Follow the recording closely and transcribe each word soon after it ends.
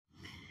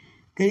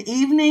Good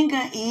evening,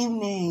 good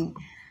evening.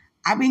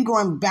 I've been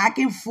going back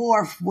and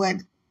forth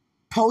with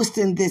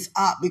posting this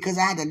up because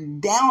I had to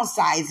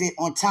downsize it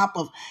on top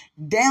of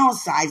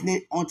downsizing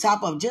it on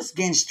top of just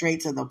getting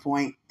straight to the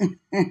point.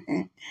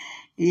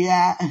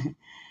 Yeah.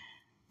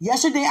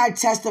 Yesterday I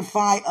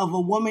testified of a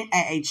woman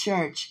at a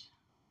church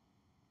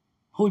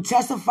who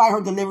testified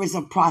her deliverance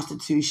of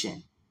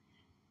prostitution.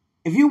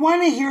 If you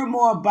want to hear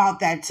more about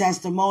that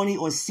testimony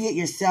or see it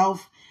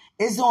yourself,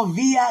 it's on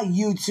via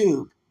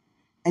YouTube.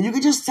 And you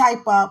can just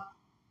type up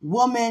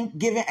woman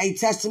giving a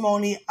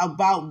testimony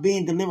about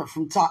being delivered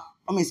from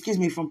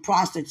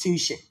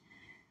prostitution.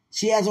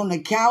 She has on the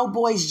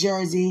Cowboys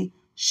jersey,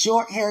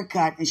 short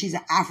haircut, and she's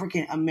an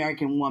African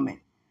American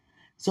woman.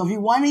 So if you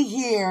want to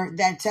hear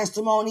that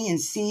testimony and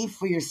see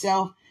for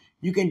yourself,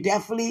 you can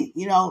definitely,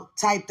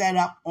 type that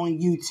up on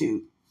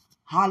YouTube.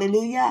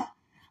 Hallelujah.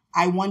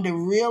 I want to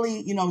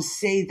really,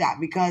 say that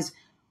because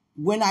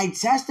when I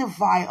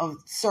testify of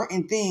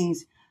certain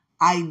things,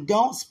 I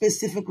don't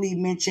specifically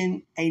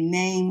mention a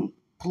name,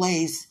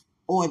 place,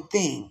 or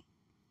thing.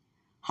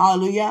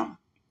 Hallelujah.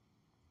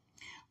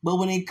 But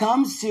when it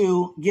comes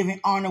to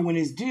giving honor when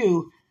it's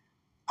due,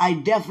 I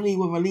definitely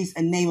will release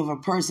a name of a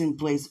person,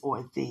 place, or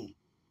a thing.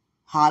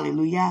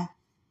 Hallelujah.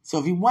 So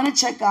if you want to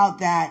check out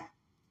that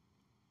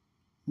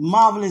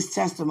marvelous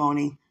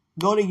testimony,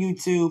 go to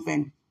YouTube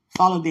and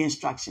follow the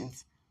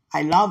instructions.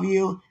 I love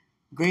you.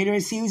 Greater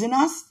is he who's in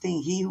us than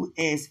he who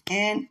is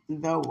in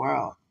the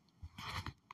world.